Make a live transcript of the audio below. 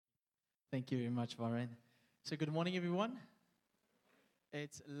Thank you very much, Warren. So, good morning, everyone.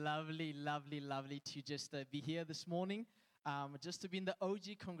 It's lovely, lovely, lovely to just be here this morning, just to be in the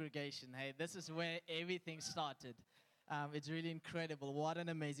OG congregation. Hey, this is where everything started. It's really incredible. What an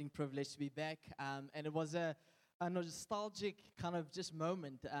amazing privilege to be back. And it was a nostalgic kind of just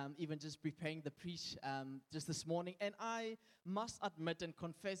moment, even just preparing the preach just this morning. And I must admit and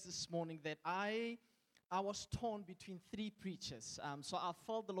confess this morning that I was torn between three preachers. So I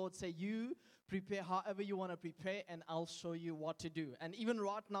felt the Lord say, you prepare however you want to prepare, and I'll show you what to do. And even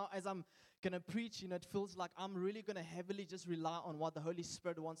right now, as I'm going to preach, it feels like I'm really going to heavily just rely on what the Holy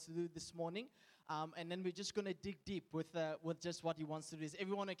Spirit wants to do this morning. And then we're just going to dig deep with just what He wants to do. Is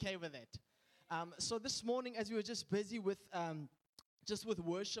everyone okay with that? So this morning, as we were just busy with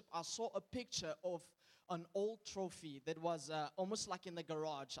worship, I saw a picture of an old trophy that was almost like in the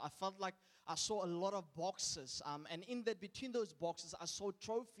garage. I felt like I saw a lot of boxes, and between those boxes, I saw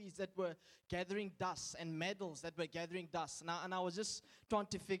trophies that were gathering dust and medals that were gathering dust. And I was just trying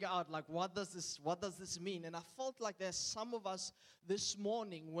to figure out, like, what does this mean? And I felt like there's some of us this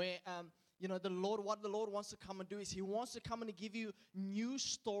morning where what the Lord wants to come and do is He wants to come and give you new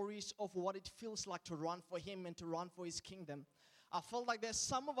stories of what it feels like to run for Him and to run for His kingdom. I felt like there's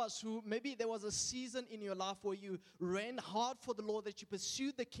some of us who maybe there was a season in your life where you ran hard for the Lord, that you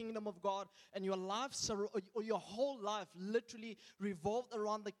pursued the kingdom of God, and your life, or your whole life literally revolved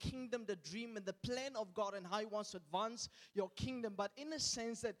around the kingdom, the dream, and the plan of God and how He wants to advance your kingdom. But in a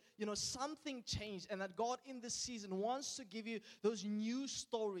sense that, something changed, and that God in this season wants to give you those new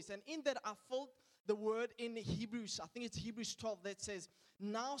stories. And in that, I felt the word in Hebrews, I think it's Hebrews 12, that says,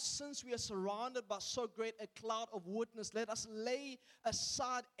 now since we are surrounded by so great a cloud of witness, let us lay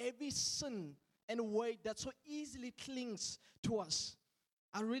aside every sin and weight that so easily clings to us.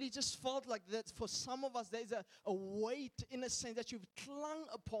 I really just felt like that for some of us, there's a weight in a sense that you've clung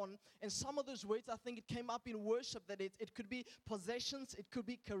upon. And some of those weights, I think it came up in worship, that it could be possessions, it could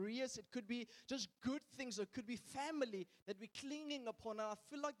be careers, it could be just good things, or it could be family that we're clinging upon. And I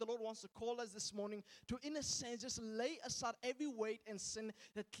feel like the Lord wants to call us this morning to, in a sense, just lay aside every weight and sin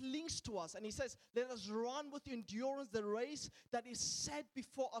that clings to us. And He says, let us run with endurance the race that is set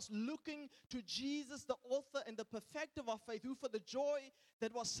before us, looking to Jesus, the author and the perfecter of our faith, who for the joy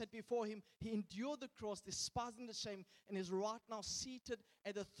that was set before Him, He endured the cross, despising the shame, and is right now seated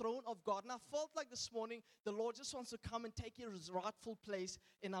at the throne of God. And I felt like this morning, the Lord just wants to come and take His rightful place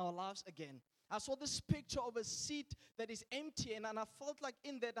in our lives again. I saw this picture of a seat that is empty, and I felt like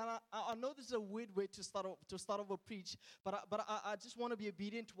in that, and I know this is a weird way to start off a preach, but I just want to be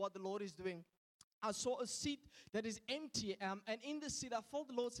obedient to what the Lord is doing. I saw a seat that is empty, and in the seat, I felt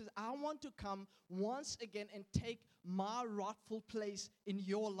the Lord says, I want to come once again and take my rightful place in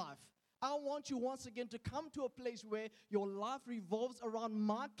your life. I want you once again to come to a place where your life revolves around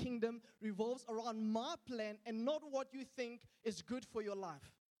my kingdom, revolves around my plan, and not what you think is good for your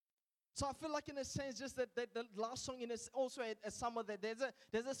life. So I feel like, in a sense, just that the last song is also a summer, that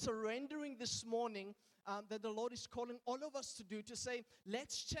there's a surrendering this morning that the Lord is calling all of us to do, to say,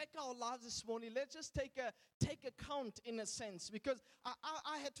 let's check our lives this morning. Let's just take account, in a sense, because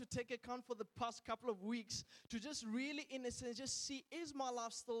I had to take account for the past couple of weeks to just really, in a sense, just see, is my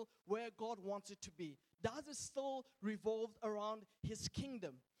life still where God wants it to be? Does it still revolve around His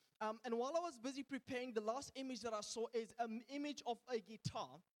kingdom? And while I was busy preparing, the last image that I saw is an image of a guitar.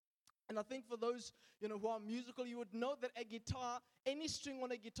 And I think for those, who are musical, you would know that a guitar, any string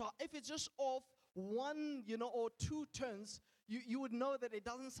on a guitar, if it's just off one, or two turns, you would know that it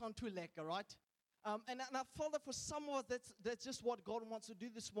doesn't sound too lekker, right? And I felt that for some of us, that's just what God wants to do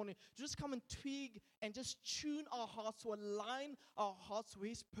this morning. Just come and tweak and just tune our hearts, to align our hearts with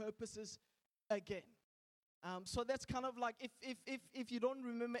His purposes again. So that's kind of like, if you don't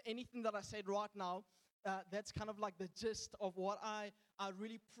remember anything that I said right now, that's kind of like the gist of what I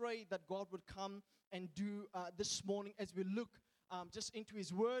really pray that God would come and do this morning, as we look just into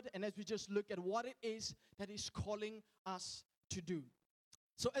His Word, and as we just look at what it is that He's calling us to do.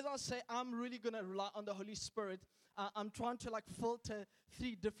 So as I say, I'm really going to rely on the Holy Spirit. I'm trying to filter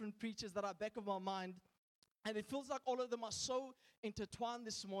three different preachers that are back of my mind. And it feels like all of them are so intertwined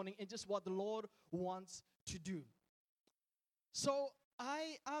this morning in just what the Lord wants to do. So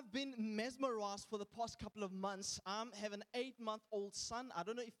I've been mesmerized for the past couple of months. I have an 8-month-old son. I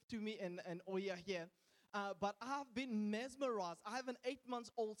don't know if Tumi and Oya are here, but I've been mesmerized. I have an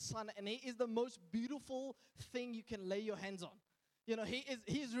 8-month-old son, and he is the most beautiful thing you can lay your hands on.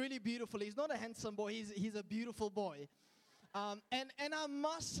 He's really beautiful. He's not a handsome boy. He's a beautiful boy. And I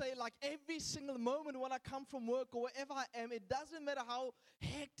must say, like every single moment when I come from work or wherever I am, it doesn't matter how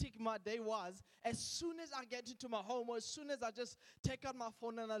hectic my day was. As soon as I get into my home, or as soon as I just take out my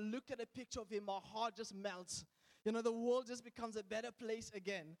phone and I look at a picture of him, my heart just melts. You know, the world just becomes a better place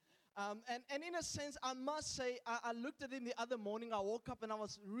again. And in a sense, I must say, I looked at him the other morning. I woke up and I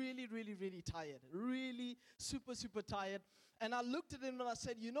was really, really, really tired. Really super, super tired. And I looked at him and I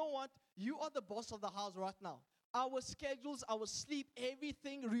said, you know what? You are the boss of the house right now. Our schedules, our sleep,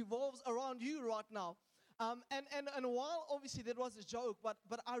 everything revolves around you right now. And while obviously that was a joke, but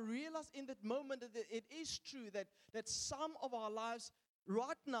I realized in that moment that it is true that some of our lives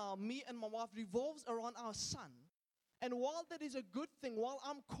right now, me and my wife, revolves around our son. And while that is a good thing, while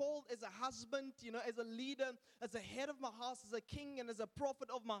I'm called as a husband, you know, as a leader, as a head of my house, as a king and as a prophet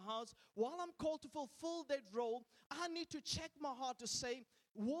of my house, while I'm called to fulfill that role, I need to check my heart to say,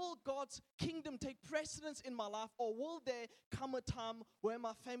 will God's kingdom take precedence in my life, or will there come a time where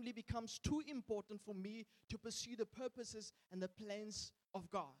my family becomes too important for me to pursue the purposes and the plans of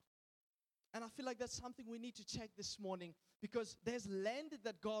God? And I feel like that's something we need to check this morning, because there's land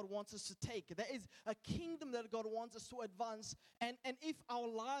that God wants us to take. There is a kingdom that God wants us to advance. And if our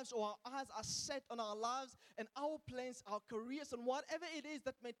lives or our eyes are set on our lives and our plans, our careers, and whatever it is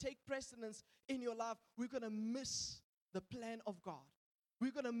that may take precedence in your life, we're going to miss the plan of God.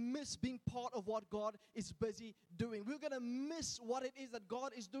 We're going to miss being part of what God is busy doing. We're going to miss what it is that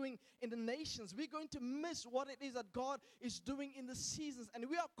God is doing in the nations. We're going to miss what it is that God is doing in the seasons. And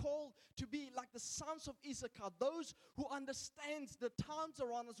we are called to be like the sons of Issachar, those who understand the times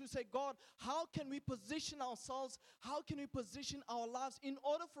around us, who say, God, how can we position ourselves? How can we position our lives in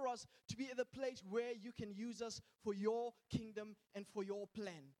order for us to be at the place where you can use us for your kingdom and for your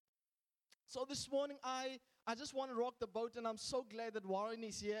plan? So this morning, I just want to rock the boat, and I'm so glad that Warren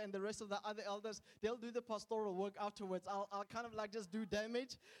is here and the rest of the other elders. They'll do the pastoral work afterwards. I'll kind of like just do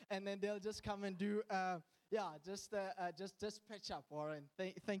damage, and then they'll just come and do, just patch up, Warren.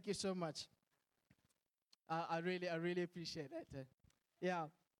 Thank you so much. I really appreciate that. Yeah.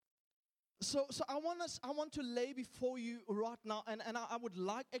 So I want to lay before you right now, and I would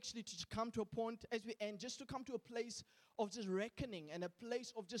like actually to come to a point as we end, just to come to a place of just reckoning and a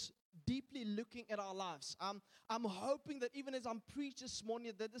place of just deeply looking at our lives. I'm hoping that even as I'm preaching this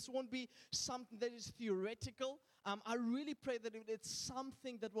morning, that this won't be something that is theoretical. I really pray that it's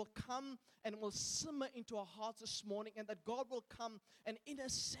something that will come and will simmer into our hearts this morning, and that God will come and in a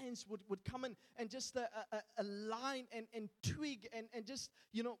sense would come and just align and twig and just,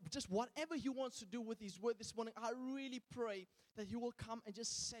 you know, just whatever He wants to do with His word this morning. I really pray that He will come and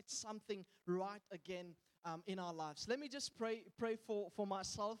just set something right again in our lives. Let me just pray for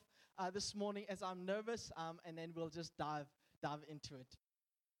myself this morning as I'm nervous, and then we'll just dive into it.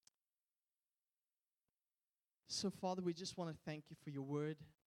 So, Father, we just want to thank you for your word.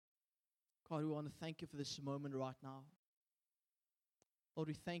 God, we want to thank you for this moment right now. Lord,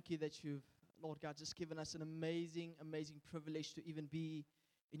 we thank you that you've, Lord God, just given us an amazing, amazing privilege to even be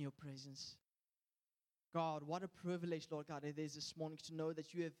in your presence. God, what a privilege, Lord God, it is this morning to know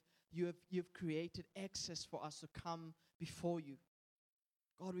that you've created access for us to come before you.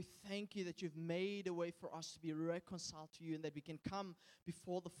 God, we thank you that you've made a way for us to be reconciled to you, and that we can come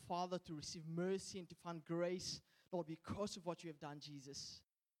before the Father to receive mercy and to find grace, Lord, because of what you have done, Jesus.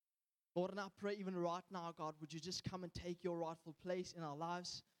 Lord, and I pray even right now, God, would you just come and take your rightful place in our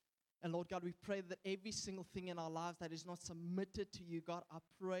lives? And Lord God, we pray that every single thing in our lives that is not submitted to you, God, I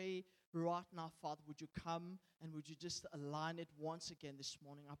pray right now, Father, would you come and would you just align it once again this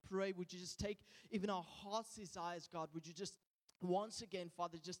morning? I pray, would you just take even our heart's desires, God, would you just once again,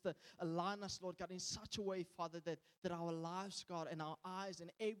 Father, just to align us, Lord God, in such a way, Father, that our lives, God, and our eyes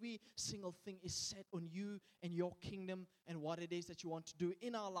and every single thing is set on you and your kingdom and what it is that you want to do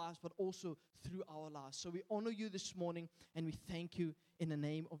in our lives, but also through our lives. So we honor you this morning, and we thank you in the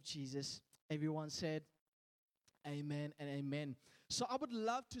name of Jesus. Everyone said, amen and amen. So I would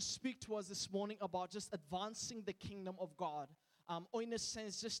love to speak to us this morning about just advancing the kingdom of God, or in a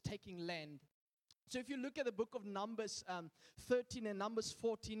sense, just taking land. So if you look at the book of Numbers 13 and Numbers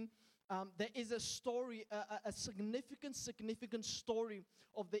 14, there is a story, a significant story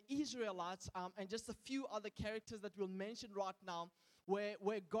of the Israelites, and just a few other characters that we'll mention right now,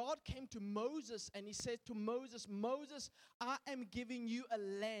 where God came to Moses and he said to Moses, Moses, I am giving you a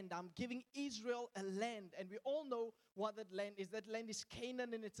land. I'm giving Israel a land. And we all know what that land is. That land is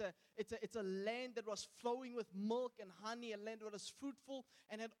Canaan, and it's a land that was flowing with milk and honey, a land that was fruitful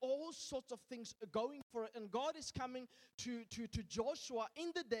and had all sorts of things going for it. And God is coming to Joshua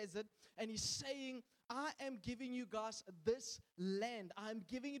in the desert, and he's saying, I am giving you guys this land. I'm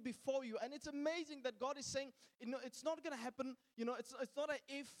giving it before you. And it's amazing that God is saying, it's not going to happen. It's not an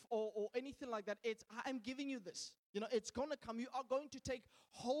if or anything like that. It's, I'm giving you this. It's going to come. You are going to take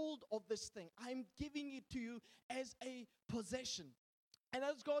hold of this thing. I'm giving it to you as a possession. And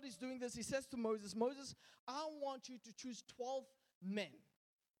as God is doing this, he says to Moses, Moses, I want you to choose 12 men.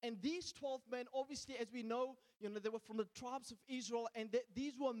 And these 12 men, obviously, as we know, they were from the tribes of Israel, and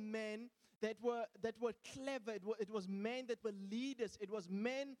these were men that were clever. It was men that were leaders. It was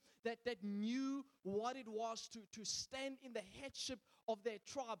men that knew what it was to stand in the headship of their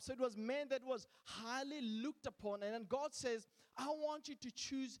tribe. So it was men that was highly looked upon. And then God says, I want you to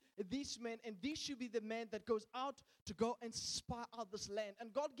choose these men, and these should be the men that goes out to go and spy out this land.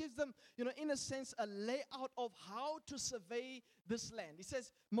 And God gives them, in a sense, a layout of how to survey this land. He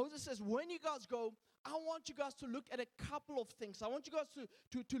says, Moses says, when you guys go, I want you guys to look at a couple of things. I want you guys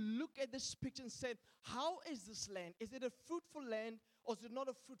to look at this picture and say, how is this land? Is it a fruitful land or is it not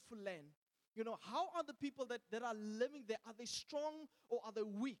a fruitful land? How are the people that are living there? Are they strong or are they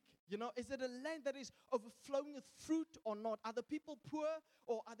weak? Is it a land that is overflowing with fruit or not? Are the people poor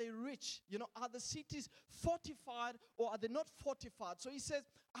or are they rich? Are the cities fortified or are they not fortified? So he says,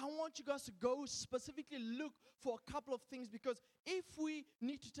 I want you guys to go specifically look for a couple of things, because if we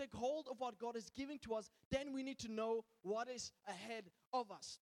need to take hold of what God is giving to us, then we need to know what is ahead of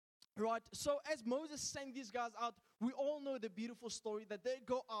us. Right, so as Moses sent these guys out, we all know the beautiful story that they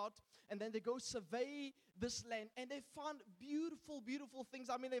go out and then they go survey this land, and they found beautiful, beautiful things.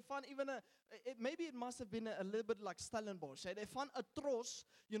 I mean, they found even maybe it must have been a little bit like Stellenbosch. They found a tros,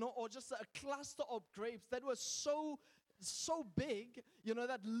 or just a cluster of grapes that was so big,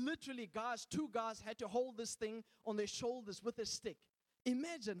 that literally two guys had to hold this thing on their shoulders with a stick.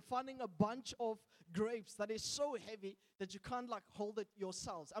 Imagine finding a bunch of grapes that is so heavy that you can't hold it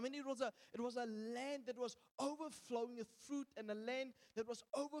yourselves. I mean, it was a land that was overflowing with fruit, and a land that was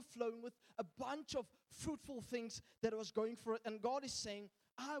overflowing with a bunch of fruitful things that was going for it. And God is saying,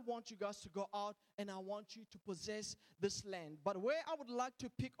 I want you guys to go out and I want you to possess this land. But where I would like to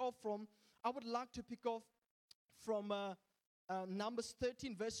pick off from Numbers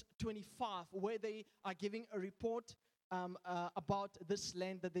 13 verse 25, where they are giving a report about this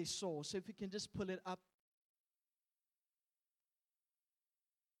land that they saw. So if you can just pull it up.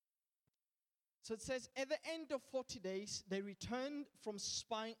 So it says, at the end of 40 days, they returned from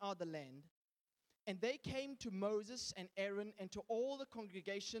spying out the land. And they came to Moses and Aaron and to all the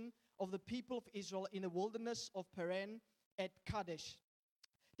congregation of the people of Israel in the wilderness of Paran at Kadesh.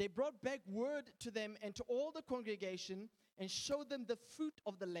 They brought back word to them and to all the congregation and showed them the fruit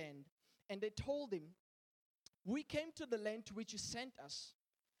of the land. And they told him, we came to the land to which you sent us.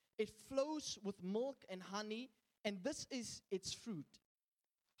 It flows with milk and honey, and this is its fruit.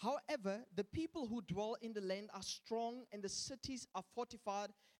 However, the people who dwell in the land are strong, and the cities are fortified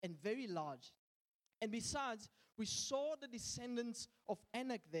and very large. And besides, we saw the descendants of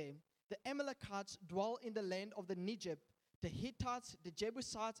Anak there. The Amalekites dwell in the land of the Negev. The Hittites, the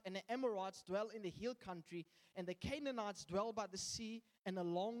Jebusites, and the Amorites dwell in the hill country, and the Canaanites dwell by the sea and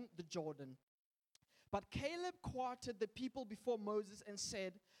along the Jordan. But Caleb quieted the people before Moses and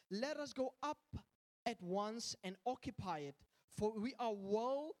said, let us go up at once and occupy it, for we are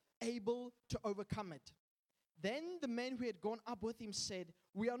well able to overcome it. Then the men who had gone up with him said,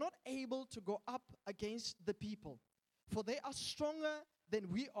 we are not able to go up against the people, for they are stronger than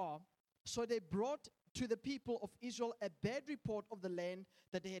we are. So they brought to the people of Israel a bad report of the land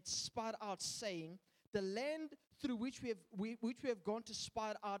that they had spied out, saying, the land through which we have gone to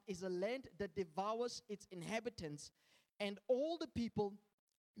spy out is a land that devours its inhabitants, and all the people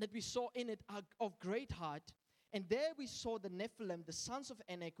that we saw in it are of great height. And there we saw the Nephilim, the sons of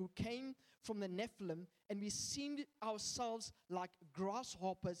Anak, who came from the Nephilim, and we seemed ourselves like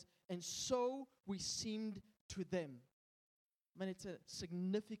grasshoppers, and so we seemed to them. Man, it's a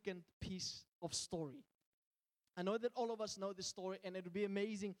significant piece of story. I know that all of us know this story, and it would be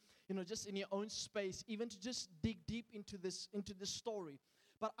amazing, just in your own space, even to just dig deep into this story.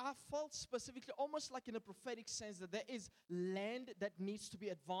 But I felt specifically, almost like in a prophetic sense, that there is land that needs to be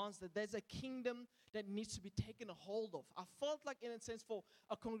advanced, that there's a kingdom that needs to be taken a hold of. I felt like, in a sense, for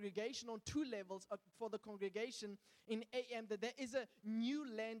a congregation on two levels, for the congregation in AM, that there is a new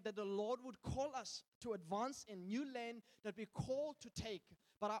land that the Lord would call us to advance in, new land that we're called to take.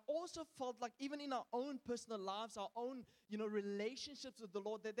 But I also felt like, even in our own personal lives, our own, relationships with the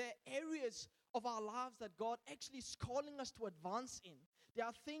Lord, that there are areas of our lives that God actually is calling us to advance in. There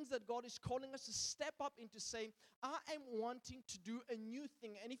are things that God is calling us to step up into, saying, I am wanting to do a new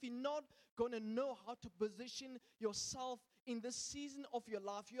thing. And if you're not going to know how to position yourself in this season of your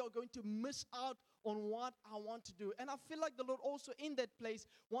life, you are going to miss out on what I want to do. And I feel like the Lord also in that place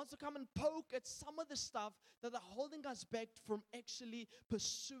wants to come and poke at some of the stuff that are holding us back from actually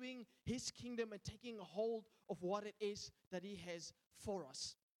pursuing His kingdom and taking hold of what it is that He has for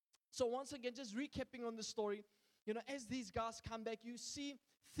us. So once again, just recapping on the story, as these guys come back, you see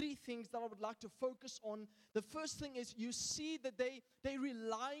three things that I would like to focus on. The first thing is you see that they're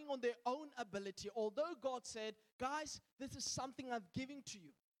relying on their own ability. Although God said, guys, this is something I'm giving to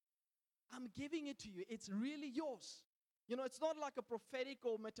you. I'm giving it to you. It's really yours. It's not like a prophetic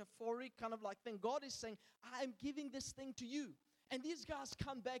or metaphoric kind of like thing. God is saying, I'm giving this thing to you. And these guys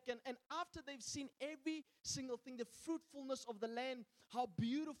come back, and after they've seen every single thing, the fruitfulness of the land, how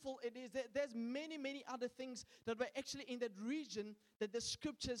beautiful it is, there's many, many other things that were actually in that region that the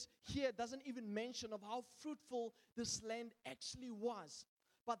scriptures here doesn't even mention of how fruitful this land actually was.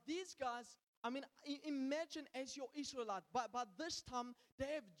 But these guys, imagine as your Israelite, but this time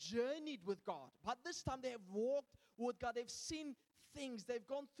they have journeyed with God. But this time they have walked with God. They've seen things. They've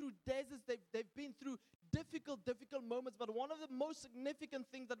gone through deserts. They've been through difficult moments. But one of the most significant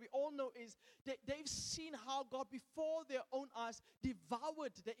things that we all know is that they've seen how God, before their own eyes,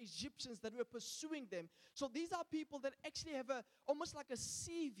 devoured the Egyptians that were pursuing them. So these are people that actually have almost like a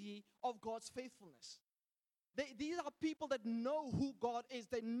CV of God's faithfulness. These are people that know who God is.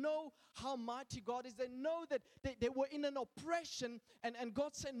 They know how mighty God is. They know that they were in an oppression, and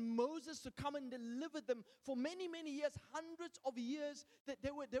God sent Moses to come and deliver them for many, many years, hundreds of years, that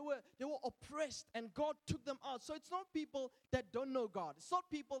they were oppressed, and God took them out. So it's not people that don't know God. It's not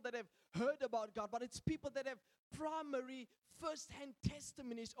people that have heard about God, but it's people that have primary, first-hand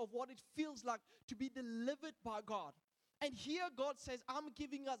testimonies of what it feels like to be delivered by God. And here God says, I'm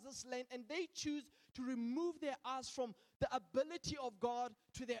giving us this land, and they choose to remove their eyes from the ability of God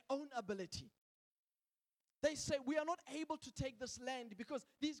to their own ability. They say, we are not able to take this land because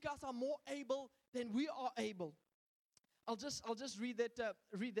these guys are more able than we are able. I'll just read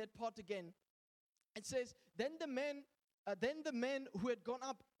that part again. It says, then the man who had gone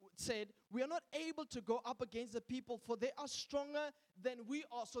up said, we are not able to go up against the people, for they are stronger than we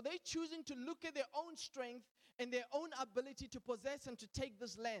are. So they're choosing to look at their own strength and their own ability to possess and to take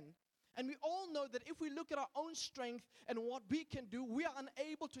this land. And we all know that if we look at our own strength and what we can do, we are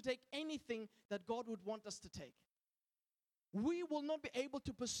unable to take anything that God would want us to take. We will not be able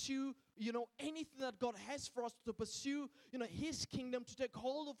to pursue, anything that God has for us to pursue, His kingdom, to take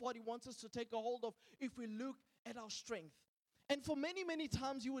hold of what He wants us to take a hold of if we look at our strength. And for many, many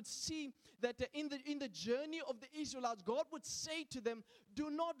times you would see that in the journey of the Israelites, God would say to them, do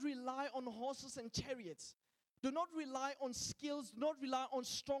not rely on horses and chariots. Do not rely on skills. Do not rely on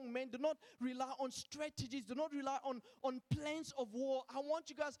strong men. Do not rely on strategies. Do not rely on plans of war. I want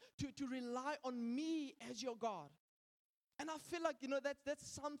you guys to rely on me as your God. And I feel like, that's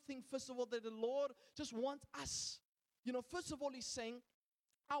something, first of all, that the Lord just wants us. First of all, He's saying,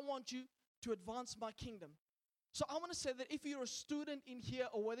 I want you to advance my kingdom. So I want to say that if you're a student in here,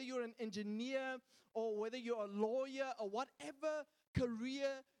 or whether you're an engineer, or whether you're a lawyer, or whatever career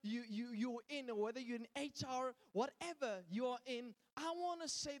you're in, or whether you're in HR, whatever you are in, I want to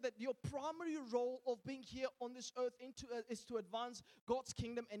say that your primary role of being here on this earth is to advance God's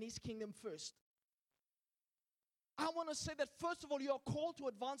kingdom and His kingdom first. I want to say that first of all, you are called to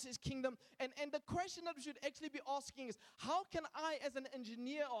advance His kingdom. And the question that we should actually be asking is, how can I as an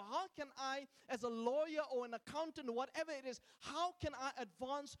engineer, or how can I as a lawyer or an accountant, or whatever it is, how can I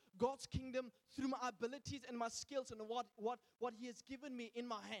advance God's kingdom through my abilities and my skills and what He has given me in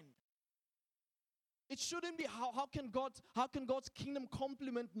my hand? It shouldn't be how can God's kingdom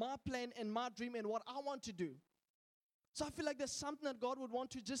complement my plan and my dream and what I want to do. So I feel like there's something that God would want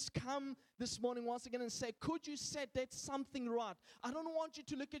to just come this morning once again and say, could you set that something right? I don't want you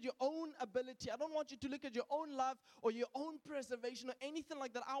to look at your own ability. I don't want you to look at your own life or your own preservation or anything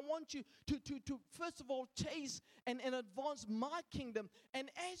like that. I want you to first of all, chase and advance my kingdom. And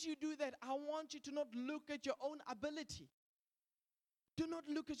as you do that, I want you to not look at your own ability. Do not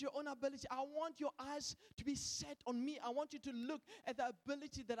look at your own ability. I want your eyes to be set on me. I want you to look at the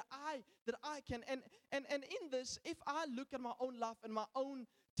ability that I can. And in this, if I look at my own life and my own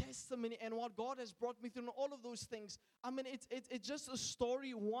testimony and what God has brought me through and all of those things, it's just a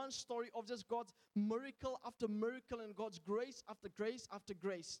story, one story of just God's miracle after miracle and God's grace after grace after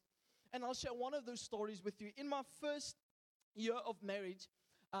grace. And I'll share one of those stories with you. In my first year of marriage,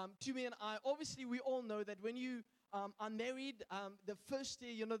 Tumi and I, obviously we all know that when you are married, the first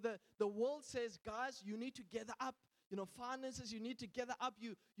year, the world says, guys, you need to gather up, finances, you need to gather up,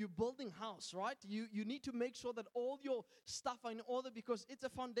 you're building house, right? You need to make sure that all your stuff are in order because it's a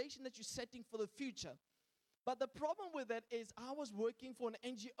foundation that you're setting for the future. But the problem with that is I was working for an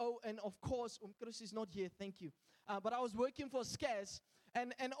NGO, and of course, Chris is not here, thank you. But I was working for Scarce,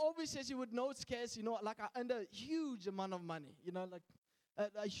 and obviously, as you would know, Scarce, like I earned a huge amount of money, like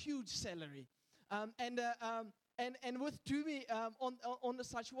a huge salary. And with Tumi on the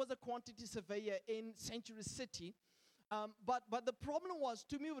side, she was a quantity surveyor in Century City. But the problem was,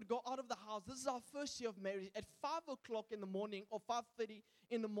 Tumi would go out of the house. This is our first year of marriage at 5 o'clock in the morning or 5:30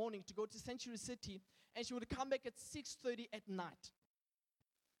 in the morning to go to Century City, and she would come back at 6:30 at night.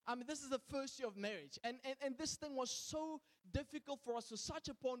 I mean, this is the first year of marriage. And this thing was so difficult for us to such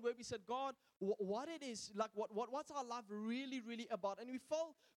a point where we said, God, what it is, like what's our life really, really about? And we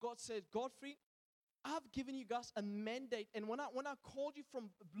felt God said, Godfrey, I've given you guys a mandate. And when I called you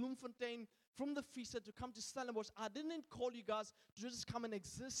from Bloemfontein, from the Free State to come to Stellenbosch, I didn't call you guys to just come and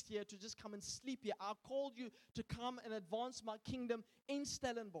exist here, to just come and sleep here. I called you to come and advance my kingdom in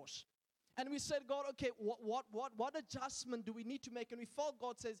Stellenbosch. And we said, God, okay, what adjustment do we need to make? And we felt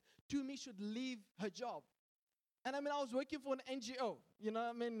God says, Tumi should leave her job. And I mean, I was working for an NGO,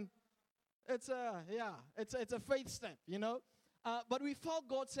 I mean, it's a faith step, But we felt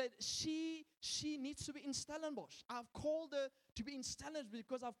God said, she needs to be in Stellenbosch. I've called her to be in Stellenbosch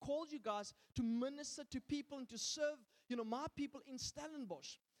because I've called you guys to minister to people and to serve, my people in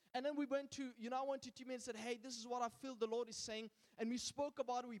Stellenbosch. And then we went to, I went to Tumi and said, hey, this is what I feel the Lord is saying. And we spoke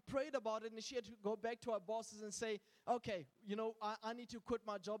about it, we prayed about it, and she had to go back to our bosses and say, okay, I need to quit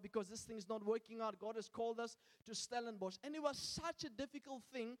my job because this thing is not working out. God has called us to Stellenbosch. And it was such a difficult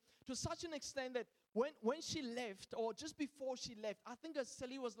thing to such an extent that when she left, or just before she left, I think her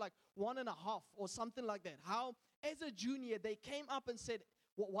salary was like 1.5 or something like that. How, as a junior, they came up and said,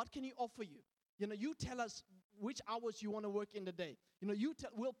 what can you offer you? You tell us which hours you want to work in the day.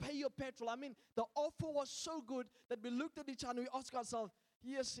 We'll pay your petrol. I mean, the offer was so good that we looked at each other and we asked ourselves,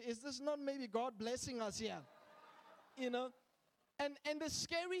 yes, is this not maybe God blessing us here? And the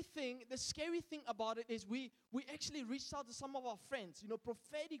scary thing about it is we actually reached out to some of our friends,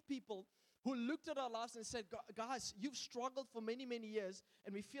 prophetic people who looked at our lives and said, guys, you've struggled for many, many years,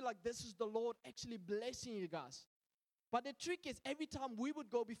 and we feel like this is the Lord actually blessing you guys. But the trick is, every time we would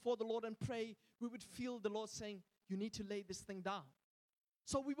go before the Lord and pray, we would feel the Lord saying, you need to lay this thing down.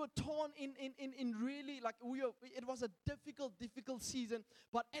 So we were torn in really, like, it was a difficult season.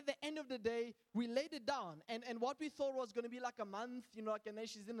 But at the end of the day, we laid it down. And what we thought was going to be like a month, and then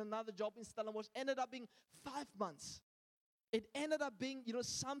she's in another job in Stellenbosch, ended up being 5 months. It ended up being,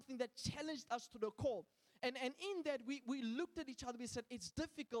 something that challenged us to the core. And in that, we looked at each other, we said, it's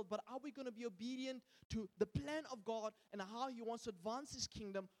difficult, but are we going to be obedient to the plan of God and how He wants to advance His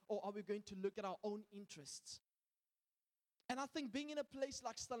kingdom, or are we going to look at our own interests? And I think being in a place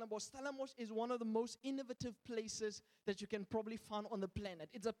like Stellenbosch is one of the most innovative places that you can probably find on the planet.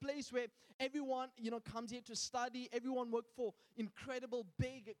 It's a place where everyone, comes here to study. Everyone works for incredible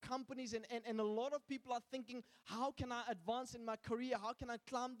big companies. And a lot of people are thinking, how can I advance in my career? How can I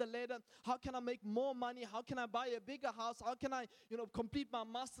climb the ladder? How can I make more money? How can I buy a bigger house? How can I, complete my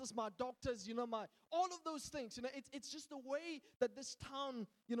masters, my doctors, all of those things. It's just the way that this town,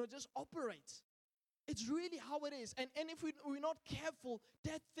 just operates. It's really how it is. And if we're not careful,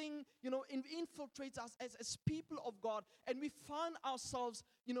 that thing, infiltrates us as people of God. And we find ourselves,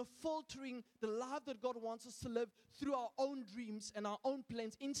 filtering the life that God wants us to live through our own dreams and our own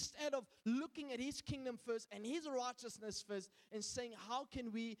plans, instead of looking at His kingdom first and His righteousness first and saying, how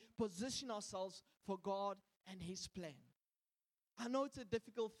can we position ourselves for God and His plan? I know it's a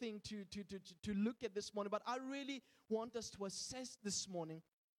difficult thing to look at this morning, but I really want us to assess this morning,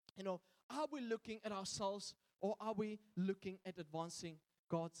 are we looking at ourselves, or are we looking at advancing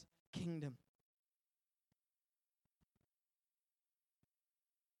God's kingdom?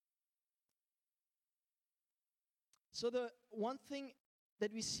 So the one thing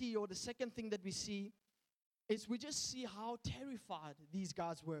that we see, or the second thing that we see, is we just see how terrified these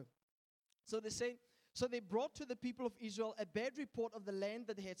guys were. So they say, so they brought to the people of Israel a bad report of the land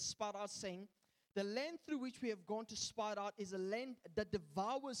that they had spied out, saying, the land through which we have gone to spy out is a land that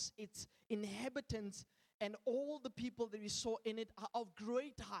devours its inhabitants, and all the people that we saw in it are of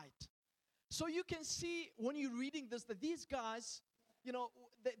great height. So you can see when you're reading this that these guys,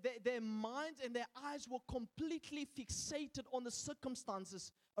 their minds and their eyes were completely fixated on the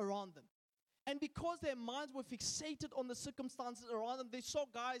circumstances around them. And because their minds were fixated on the circumstances around them, they saw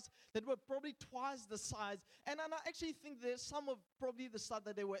guys that were probably twice the size. And I actually think there's some of probably the stuff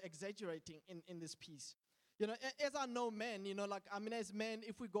that they were exaggerating in this piece. As I know men, as men,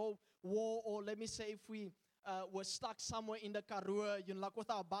 if we go war, or let me say if we were stuck somewhere in the Karoo, like with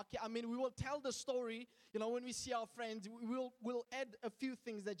our bakkie. I mean, we will tell the story, when we see our friends. We'll add a few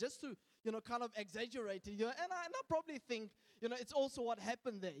things there just to, kind of exaggerate it. And I probably think, it's also what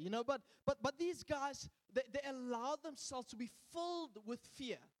happened there, But these guys, they allowed themselves to be filled with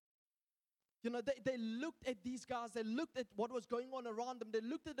fear. They looked at these guys, they looked at what was going on around them, they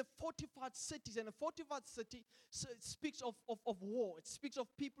looked at the fortified cities, and a fortified city speaks of war. It speaks of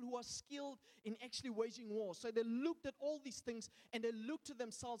people who are skilled in actually waging war. So they looked at all these things, and they looked to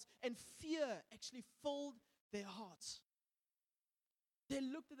themselves, and fear actually filled their hearts. They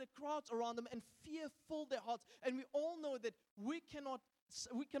looked at the crowds around them, and fear filled their hearts. And we all know that we cannot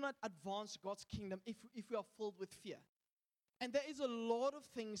advance God's kingdom if we are filled with fear. And there is a lot of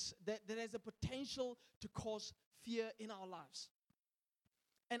things that has a potential to cause fear in our lives.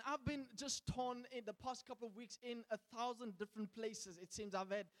 And I've been just torn in the past couple of weeks in 1,000 different places. It seems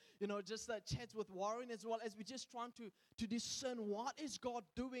I've had, just chats with Warren as well, as we're just trying to discern what is God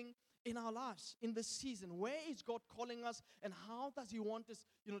doing in our lives in this season. Where is God calling us, and how does He want us,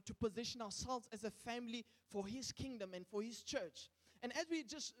 to position ourselves as a family for His kingdom and for His church. And as we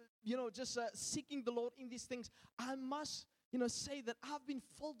just seeking the Lord in these things, I must say that I've been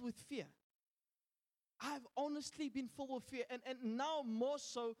filled with fear. I've honestly been filled with fear. And now more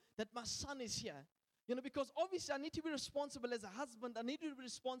so that my son is here. Because obviously I need to be responsible as a husband. I need to be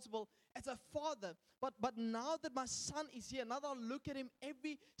responsible as a father. But now that my son is here, now that I look at him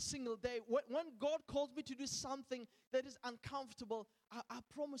every single day, when God calls me to do something that is uncomfortable, I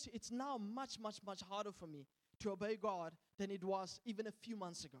promise you, it's now much, much, much harder for me to obey God than it was even a few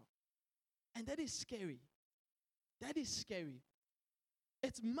months ago. And that is scary. That is scary.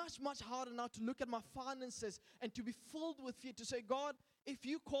 It's much, much harder now to look at my finances and to be filled with fear, to say, God, if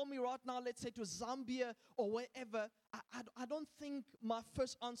you call me right now, let's say to Zambia or wherever, I don't think my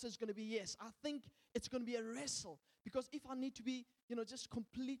first answer is going to be yes. I think it's going to be a wrestle. Because if I need to be, just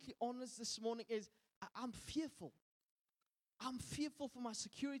completely honest this morning, I'm fearful. I'm fearful for my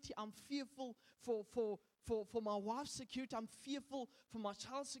security. I'm fearful for my wife's security. I'm fearful for my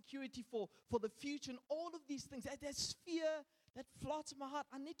child's security, for the future, and all of these things. There's fear that floods my heart.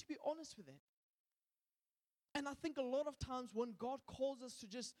 I need to be honest with it. And I think a lot of times when God calls us to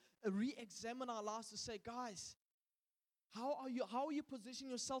just re-examine our lives, to say, guys, how are you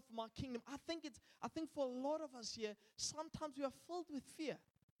positioning yourself for my kingdom? I think for a lot of us here, sometimes we are filled with fear.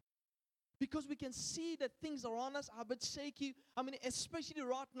 Because we can see that things around us are a bit shaky. I mean, especially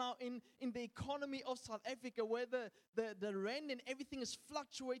right now in the economy of South Africa, where the rand and everything is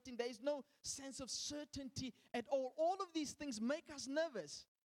fluctuating. There is no sense of certainty at all. All of these things make us nervous,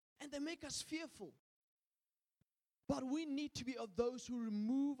 and they make us fearful. But we need to be of those who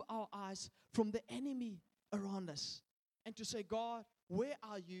remove our eyes from the enemy around us, and to say, God, where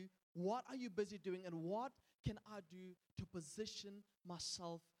are you? What are you busy doing? And what can I do to position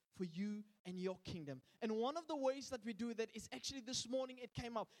myself for you and your kingdom? And one of the ways that we do that is actually this morning it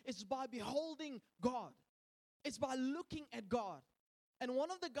came up. It's by beholding God. It's by looking at God. And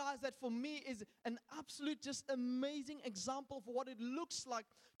one of the guys that for me is an absolute just amazing example for what it looks like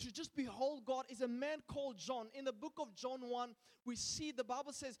to just behold God is a man called John. In the book of John 1, we see the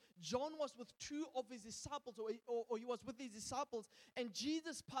Bible says John was with two of his disciples, or he was with his disciples, and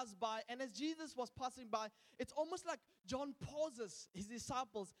Jesus passed by. And as Jesus was passing by, it's almost like John pauses his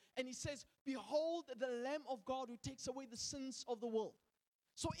disciples and he says, behold the Lamb of God who takes away the sins of the world.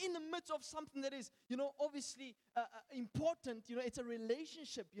 So in the midst of something that is, obviously important, it's a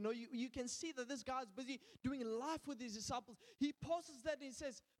relationship. You can see that this guy is busy doing life with his disciples. He pauses that and he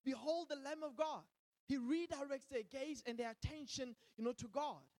says, behold the Lamb of God. He redirects their gaze and their attention, to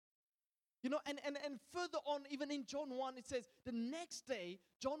God. And further on, even in John 1, it says, the next day,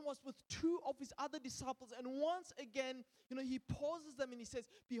 John was with two of his other disciples. And once again, he pauses them and he says,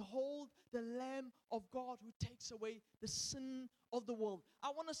 behold the Lamb of God who takes away the sin of the world. I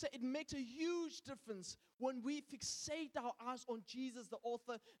want to say it makes a huge difference when we fixate our eyes on Jesus, the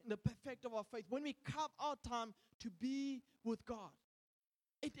author and the perfecter of our faith. When we carve our time to be with God.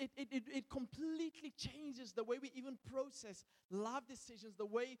 It completely changes the way we even process life decisions, the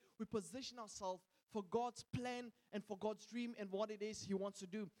way we position ourselves for God's plan and for God's dream and what it is He wants to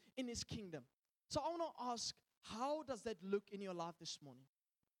do in His kingdom. So I want to ask, how does that look in your life this morning?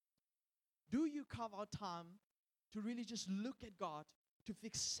 Do you carve out time to really just look at God, to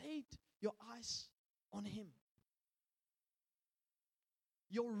fixate your eyes on Him?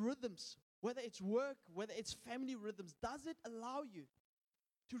 Your rhythms, whether it's work, whether it's family rhythms, does it allow you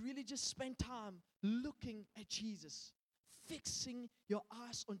to really just spend time looking at Jesus, fixing your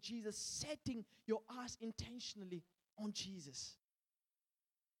eyes on Jesus, setting your eyes intentionally on Jesus?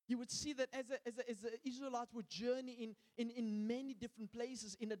 you would see that as the Israelites would journey in many different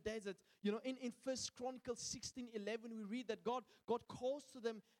places in the desert. In 1 Chronicles 16:11, we read that God calls to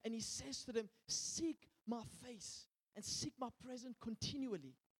them and He says to them, seek my face and seek my presence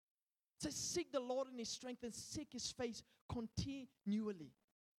continually. It says, seek the Lord in His strength and seek His face continually.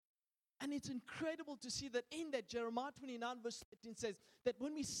 And it's incredible to see that in that Jeremiah 29 verse 13 says that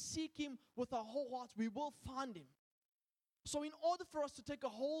when we seek Him with our whole hearts, we will find Him. So in order for us to take a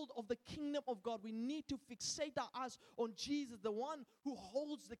hold of the kingdom of God, we need to fixate our eyes on Jesus, the one who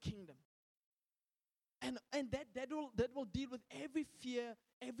holds the kingdom. And that will deal with every fear,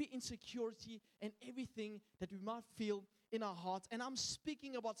 every insecurity, and everything that we might feel in our hearts. And I'm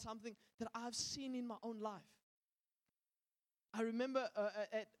speaking about something that I've seen in my own life. I remember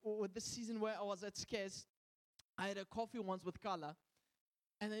with the season where I was at Scares, I had a coffee once with Carla.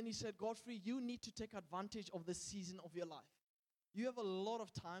 And then he said, Godfrey, you need to take advantage of the season of your life. You have a lot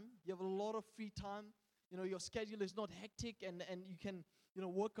of time. You have a lot of free time. Your schedule is not hectic and you can,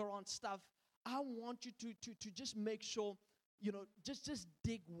 work around stuff. I want you to just make sure, just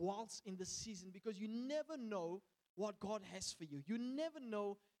dig whilst in the season, because you never know what God has for you. You never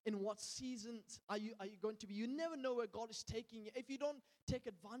know in what seasons are you going to be. You never know where God is taking you. If you don't take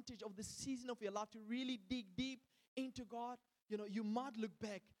advantage of the season of your life to really dig deep into God, you might look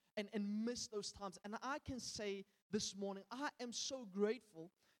back and miss those times. And I can say this morning, I am so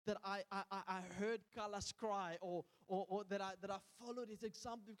grateful that I heard Carla's cry or that I followed his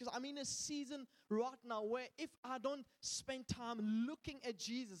example, because I'm in a season right now where if I don't spend time looking at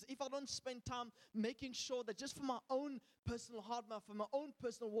Jesus, if I don't spend time making sure that just for my own personal heart, for my own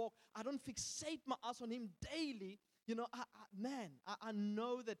personal walk, I don't fixate my eyes on Him daily, I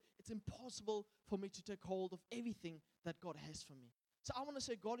know that it's impossible for me to take hold of everything that God has for me. So I want to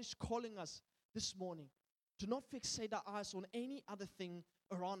say God is calling us this morning to not fixate our eyes on any other thing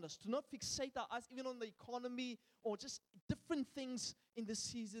around us, to not fixate our eyes even on the economy or just different things in this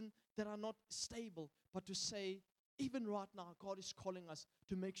season that are not stable, but to say, even right now, God is calling us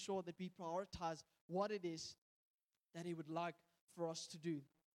to make sure that we prioritize what it is that He would like for us to do.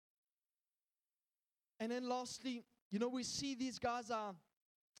 And then lastly, we see these guys are,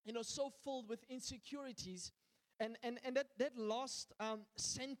 so filled with insecurities. And that last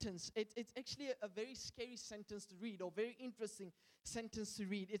sentence, it's actually a very scary sentence to read, or very interesting sentence to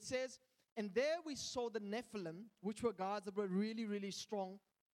read. It says, and there we saw the Nephilim, which were guys that were really, really strong,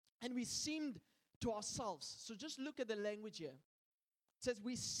 and we seemed to ourselves. So just look at the language here. It says,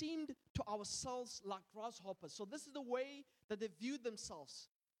 we seemed to ourselves like grasshoppers. So this is the way that they viewed themselves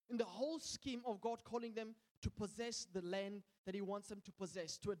in the whole scheme of God calling them to possess the land that He wants them to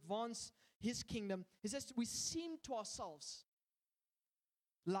possess, to advance His kingdom. He says, we seemed to ourselves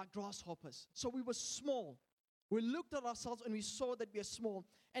like grasshoppers. So we were small. We looked at ourselves and we saw that we are small.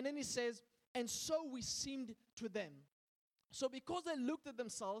 And then He says, and so we seemed to them. So because they looked at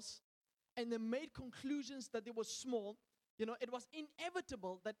themselves and they made conclusions that they were small, it was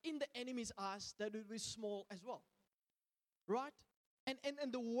inevitable that in the enemy's eyes, they would be small as well. Right? And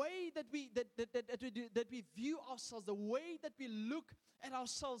the way that we view ourselves, the way that we look at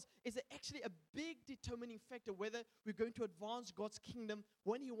ourselves is actually a big determining factor whether we're going to advance God's kingdom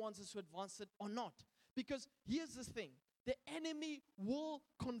when He wants us to advance it or not. Because here's the thing, the enemy will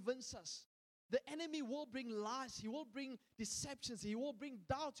convince us. The enemy will bring lies. He will bring deceptions. He will bring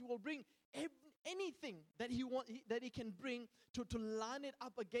doubts. He will bring anything that he can bring to line it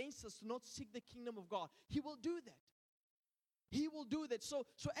up against us, to not seek the kingdom of God. He will do that. He will do that. So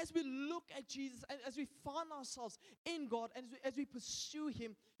as we look at Jesus and as we find ourselves in God and as we pursue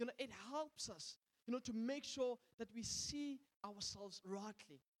Him, it helps us, to make sure that we see ourselves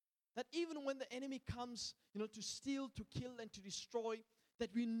rightly. That even when the enemy comes, to steal, to kill, and to destroy, that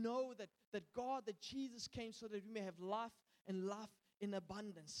we know that Jesus came so that we may have life and life in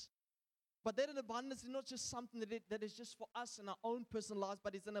abundance. But that in abundance is not just something that is just for us in our own personal lives,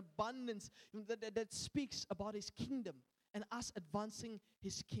 but it's an abundance that speaks about His kingdom and us advancing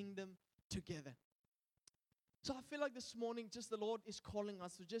His kingdom together. So I feel like this morning, just the Lord is calling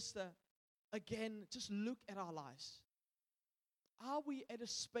us to just, again, just look at our lives. Are we at a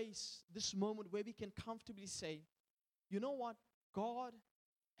space, this moment, where we can comfortably say, you know what, God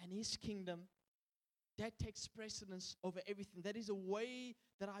and His kingdom, that takes precedence over everything. That is a way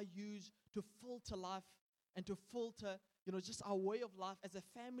that I use to filter life and to filter, just our way of life as a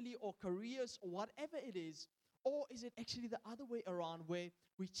family or careers or whatever it is. Or is it actually the other way around, where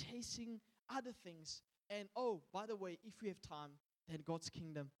we're chasing other things? And, oh, by the way, if we have time, then God's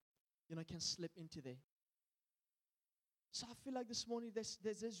kingdom, can slip into there. So I feel like this morning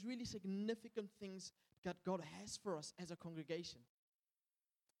there's really significant things that God has for us as a congregation.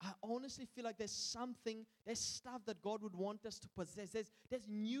 I honestly feel like there's stuff that God would want us to possess. There's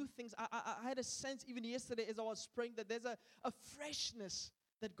new things. I had a sense even yesterday as I was praying that there's a freshness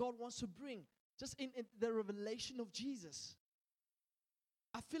that God wants to bring just in the revelation of Jesus.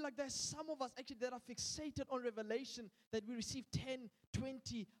 I feel like there's some of us actually that are fixated on revelation that we received 10,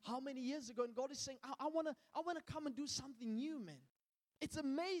 20, how many years ago? And God is saying, I want to come and do something new, man. It's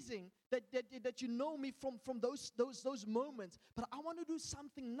amazing that you know me from those moments, but I want to do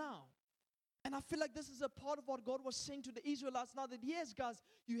something now. And I feel like this is a part of what God was saying to the Israelites now that, yes, guys,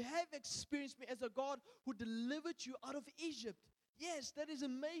 you have experienced me as a God who delivered you out of Egypt. Yes, that is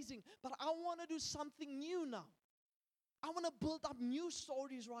amazing, but I want to do something new now. I want to build up new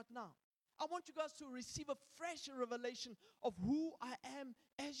stories right now. I want you guys to receive a fresh revelation of who I am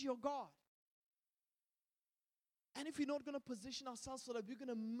as your God. And if we're not going to position ourselves so that we're going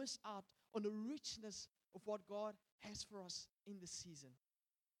to miss out on the richness of what God has for us in this season.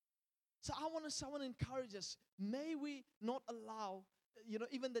 So I want to encourage us. May we not allow,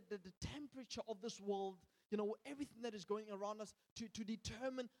 even the temperature of this world, everything that is going around us to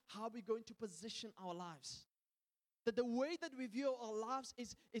determine how we're going to position our lives. That the way that we view our lives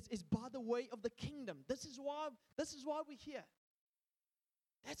is by the way of the kingdom. This is why we're here.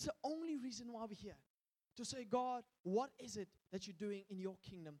 That's the only reason why we're here. To say, God, what is it that you're doing in your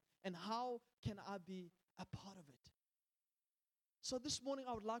kingdom? And how can I be a part of it? So this morning,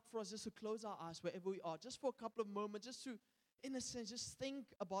 I would like for us just to close our eyes wherever we are, just for a couple of moments, just to, in a sense, just think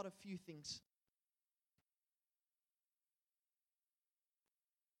about a few things.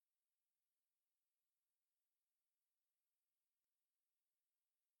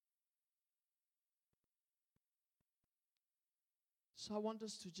 So I want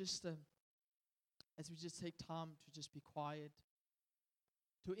us to just, as we just take time to just be quiet,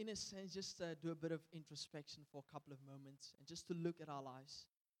 to, in a sense, just do a bit of introspection for a couple of moments and just to look at our lives.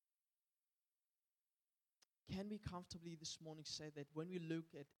 Can we comfortably this morning say that when we look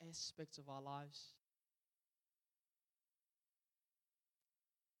at aspects of our lives,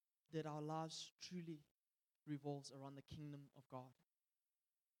 that our lives truly revolves around the kingdom of God?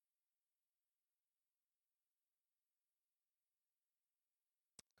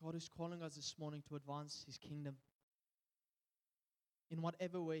 God is calling us this morning to advance His kingdom. In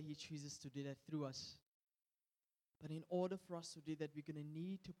whatever way He chooses to do that through us. But in order for us to do that, we're going to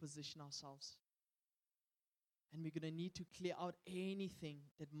need to position ourselves. And we're going to need to clear out anything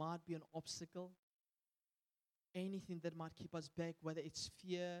that might be an obstacle. Anything that might keep us back, whether it's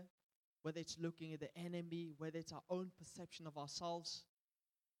fear, whether it's looking at the enemy, whether it's our own perception of ourselves,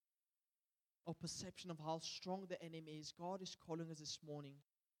 or perception of how strong the enemy is. God is calling us this morning.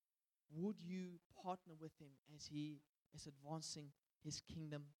 Would you partner with Him as He is advancing His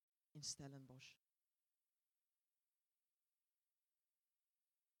kingdom in Stellenbosch?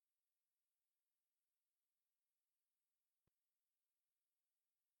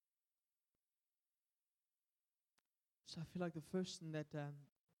 So I feel like the first thing that,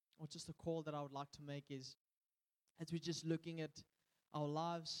 or just a call that I would like to make is, as we're just looking at our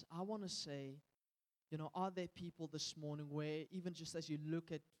lives, I want to say, are there people this morning where even just as you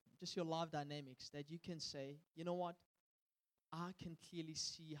look at just your life dynamics, that you can say, you know what? I can clearly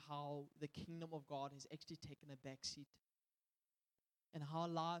see how the kingdom of God has actually taken a back seat. And how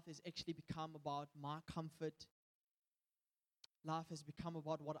life has actually become about my comfort. Life has become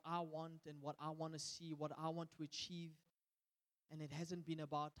about what I want and what I want to see, what I want to achieve. And it hasn't been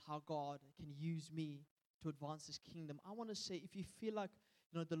about how God can use me to advance His kingdom. I want to say, if you feel like,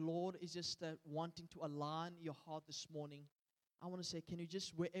 the Lord is just wanting to align your heart this morning, I want to say, can you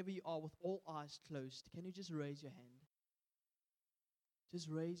just, wherever you are with all eyes closed, can you just raise your hand? Just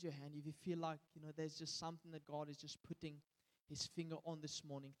raise your hand if you feel like, there's just something that God is just putting His finger on this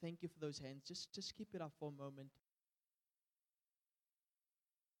morning. Thank you for those hands. Just keep it up for a moment.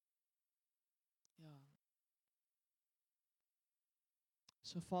 Yeah.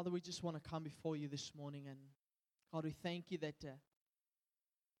 So, Father, we just want to come before you this morning. And, God, we thank you that,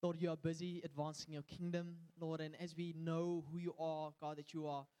 Lord, you are busy advancing your kingdom, Lord. And as we know who you are, God, that you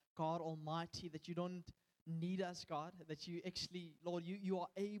are God Almighty, that you don't need us, God, that you actually, Lord, you are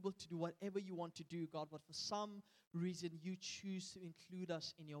able to do whatever you want to do, God. But for some reason, you choose to include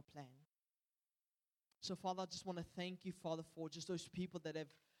us in your plan. So, Father, I just want to thank you, Father, for just those people that have,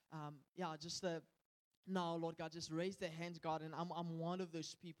 now, Lord God, just raise their hands, God, and I'm one of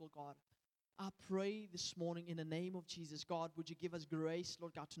those people, God. I pray this morning in the name of Jesus, God, would you give us grace,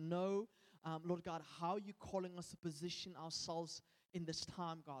 Lord God, to know, Lord God, how you're calling us to position ourselves in this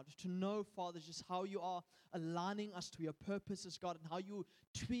time, God. To know, Father, just how you are aligning us to your purposes, God, and how you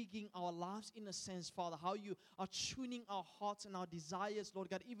tweaking our lives in a sense, Father, how you are tuning our hearts and our desires, Lord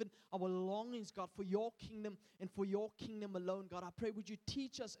God, even our longings, God, for your kingdom and for your kingdom alone, God. I pray, would you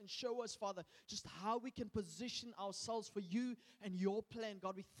teach us and show us, Father, just how we can position ourselves for you and your plan,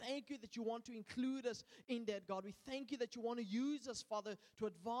 God. We thank you that you want to include us in that, God. We thank you that you want to use us, Father, to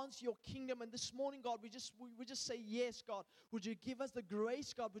advance your kingdom. And this morning, God, we just say yes, God. Would you give us the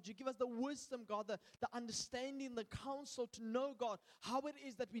grace, God? Would you give us the wisdom, God, the understanding, the counsel to know, God, how it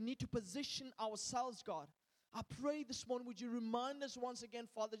is that we need to position ourselves, God. I pray this morning, would you remind us once again,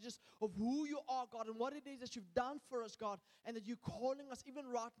 Father, just of who you are, God, and what it is that you've done for us, God, and that you're calling us even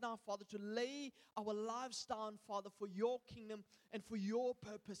right now, Father, to lay our lives down, Father, for your kingdom and for your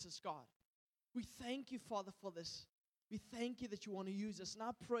purposes, God. We thank you, Father, for this. We thank you that you want to use us. And I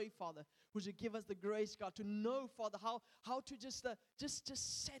pray, Father, would you give us the grace, God, to know, Father, how to just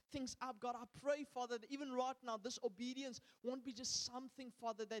set things up, God. I pray, Father, that even right now, this obedience won't be just something,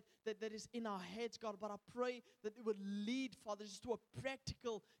 Father, that is in our heads, God, but I pray that it would lead, Father, just to a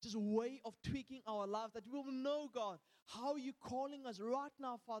practical just way of tweaking our lives, that we will know, God, how you're calling us right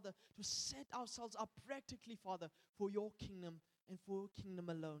now, Father, to set ourselves up practically, Father, for your kingdom and for your kingdom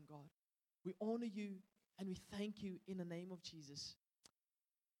alone, God. We honor you. And we thank you in the name of Jesus.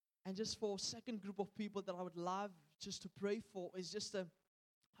 And just for a second group of people that I would love just to pray for is just I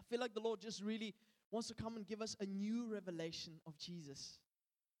feel like the Lord just really wants to come and give us a new revelation of Jesus.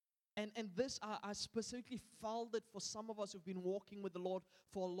 And this, I specifically felt it for some of us who've been walking with the Lord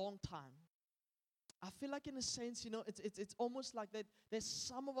for a long time. I feel like in a sense, it's almost like that there's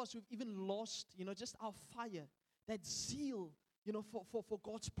some of us who've even lost, just our fire, that zeal, for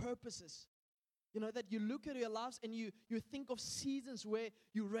God's purposes. That you look at your lives and you think of seasons where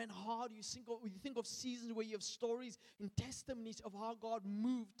you ran hard. You think of seasons where you have stories and testimonies of how God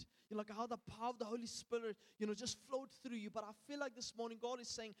moved. Like how the power of the Holy Spirit, just flowed through you. But I feel like this morning God is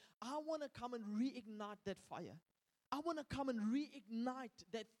saying, I want to come and reignite that fire. I want to come and reignite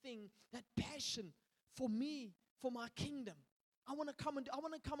that thing, that passion for me, for my kingdom. I want to come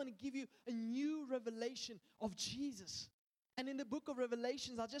and give you a new revelation of Jesus. And in the book of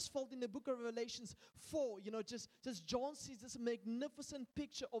Revelations, I just felt in the book of Revelations 4, just John sees this magnificent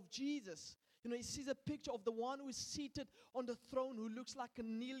picture of Jesus. He sees a picture of the one who is seated on the throne, who looks like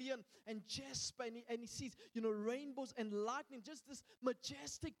carnelian and jasper, and he sees, rainbows and lightning, just this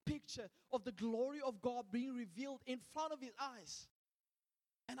majestic picture of the glory of God being revealed in front of his eyes.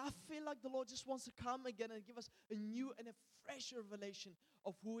 And I feel like the Lord just wants to come again and give us a new and a fresh revelation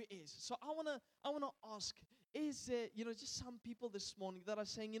of who he is. So I wanna ask, is there, just some people this morning that are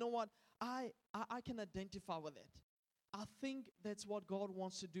saying, you know what, I can identify with it. I think that's what God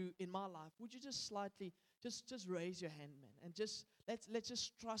wants to do in my life. Would you just slightly, just raise your hand, man, and let's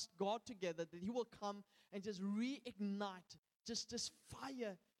just trust God together that he will come and just reignite just this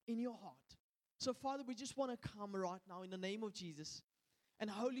fire in your heart. So Father, we just want to come right now in the name of Jesus. And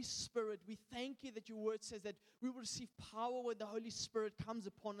Holy Spirit, we thank you that your word says that we will receive power when the Holy Spirit comes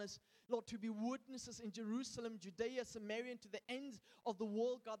upon us, Lord, to be witnesses in Jerusalem, Judea, Samaria, and to the ends of the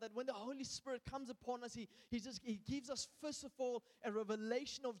world, God, that when the Holy Spirit comes upon us, He gives us, first of all, a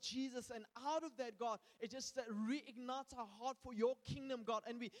revelation of Jesus, and out of that, God, it just reignites our heart for your kingdom, God,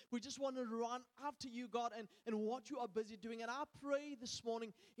 and we just want to run after you, God, and what you are busy doing. And I pray this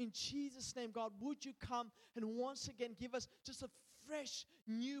morning, in Jesus' name, God, would you come and once again give us just a fresh,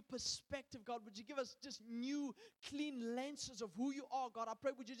 new perspective, God. Would you give us just new, clean lenses of who you are, God? I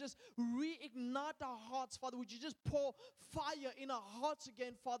pray, would you just reignite our hearts, Father? Would you just pour fire in our hearts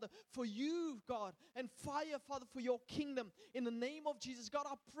again, Father, for you, God, and fire, Father, for your kingdom. In the name of Jesus, God,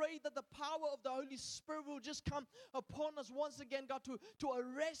 I pray that the power of the Holy Spirit will just come upon us once again, God, to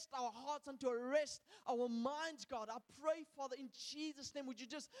arrest our hearts and to arrest our minds, God. I pray, Father, in Jesus' name, would you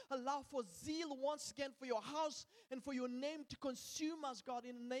just allow for zeal once again for your house and for your name to consume us, God,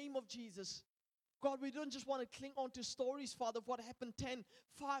 in the name of Jesus. God, we don't just want to cling on to stories, Father, of what happened 10,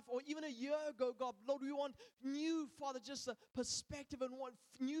 5, or even a year ago, God. Lord, we want new, Father, just a perspective and one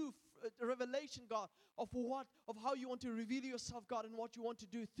new revelation, God, of how you want to reveal yourself, God, and what you want to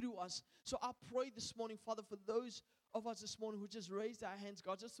do through us. So I pray this morning, Father, for those of us this morning who just raised our hands,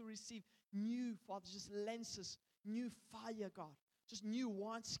 God, just to receive new, Father, just lenses, new fire, God, just new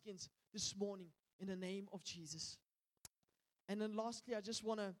wineskins this morning in the name of Jesus. And then lastly, I just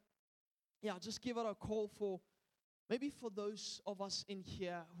want to, just give out a call for those of us in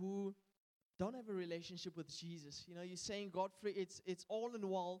here who don't have a relationship with Jesus. You're saying, Godfrey, it's all in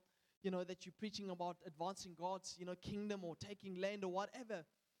well, that you're preaching about advancing God's, kingdom or taking land or whatever.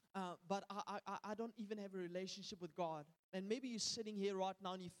 but I don't even have a relationship with God. And maybe you're sitting here right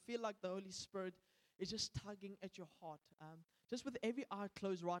now and you feel like the Holy Spirit is just tugging at your heart. Just with every eye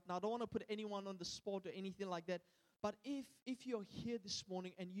closed right now, I don't want to put anyone on the spot or anything like that. But if you're here this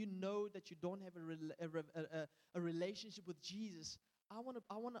morning and you know that you don't have a relationship with Jesus, I want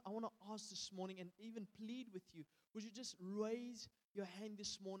to ask this morning and even plead with you. Would you just raise your hand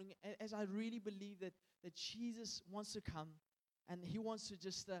this morning, as I really believe that Jesus wants to come and He wants to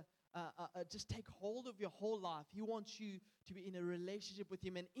just take hold of your whole life. He wants you to be in a relationship with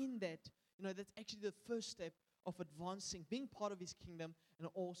Him, and in that, that's actually the first step of advancing, being part of His kingdom, and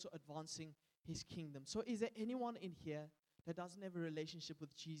also advancing His kingdom. So is there anyone in here that doesn't have a relationship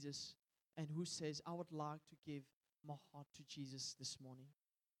with Jesus and who says, I would like to give my heart to Jesus this morning?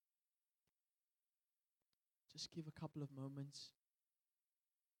 Just give a couple of moments.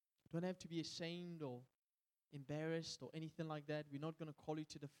 Don't have to be ashamed or embarrassed or anything like that. We're not going to call you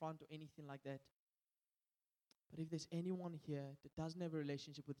to the front or anything like that. But if there's anyone here that doesn't have a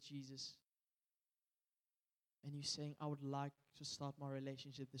relationship with Jesus, and you're saying, I would like to start my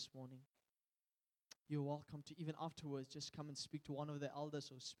relationship this morning, you're welcome to, even afterwards, just come and speak to one of the elders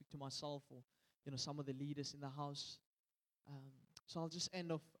or speak to myself or some of the leaders in the house. So I'll just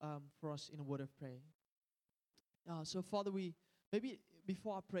end off for us in a word of prayer. So Father, maybe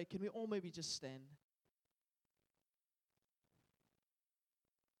before I pray, can we all maybe just stand?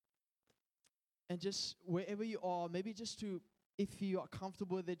 And just wherever you are, maybe just to, if you are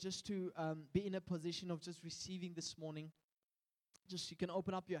comfortable with it, just to be in a position of just receiving this morning. Just you can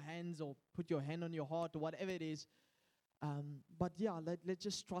open up your hands or put your hand on your heart or whatever it is. But yeah, let's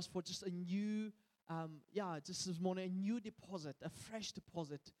just trust for just a new, just this morning, a new deposit, a fresh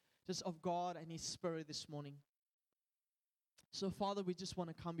deposit just of God and His Spirit this morning. So Father, we just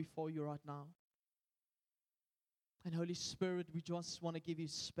want to come before you right now. And Holy Spirit, we just want to give you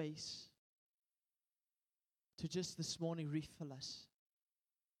space to just this morning refill us.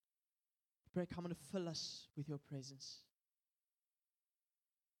 Pray, come and fill us with your presence.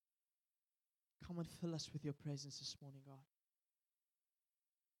 Come and fill us with your presence this morning, God.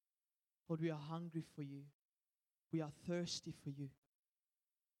 Lord, we are hungry for you. We are thirsty for you.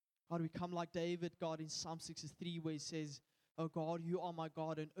 God, we come like David, God, in Psalm 63, where he says, oh God, you are my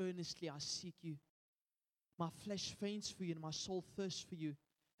God, and earnestly I seek you. My flesh faints for you, and my soul thirsts for you,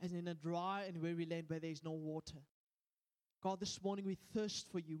 as in a dry and weary land where there is no water. God, this morning we thirst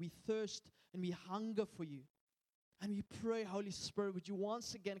for you. We thirst and we hunger for you. And we pray, Holy Spirit, would you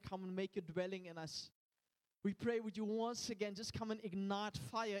once again come and make your dwelling in us? We pray, would you once again just come and ignite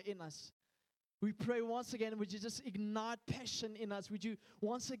fire in us? We pray once again, would you just ignite passion in us? Would you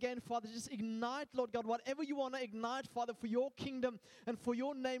once again, Father, just ignite, Lord God, whatever you want to ignite, Father, for your kingdom and for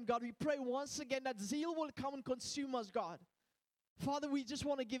your name, God. We pray once again that zeal will come and consume us, God. Father, we just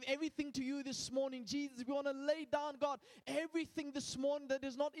want to give everything to you this morning, Jesus. We want to lay down, God, everything this morning that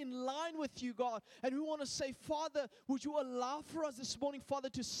is not in line with you, God. And we want to say, Father, would you allow for us this morning, Father,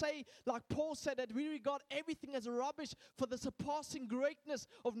 to say, like Paul said, that we regard everything as rubbish for the surpassing greatness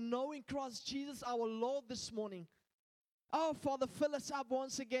of knowing Christ Jesus our Lord this morning. Oh, Father, fill us up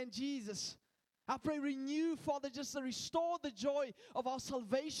once again, Jesus. I pray renew, Father, just to restore the joy of our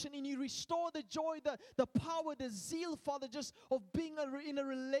salvation in you. Restore the joy, the power, the zeal, Father, just of being in a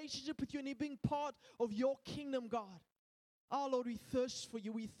relationship with you and being part of your kingdom, God. Oh, Lord, we thirst for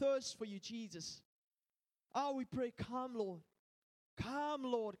you. We thirst for you, Jesus. Oh, we pray, come, Lord. Come,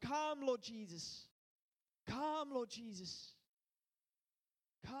 Lord. Come, Lord Jesus. Come, Lord Jesus.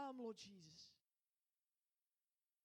 Come, Lord Jesus.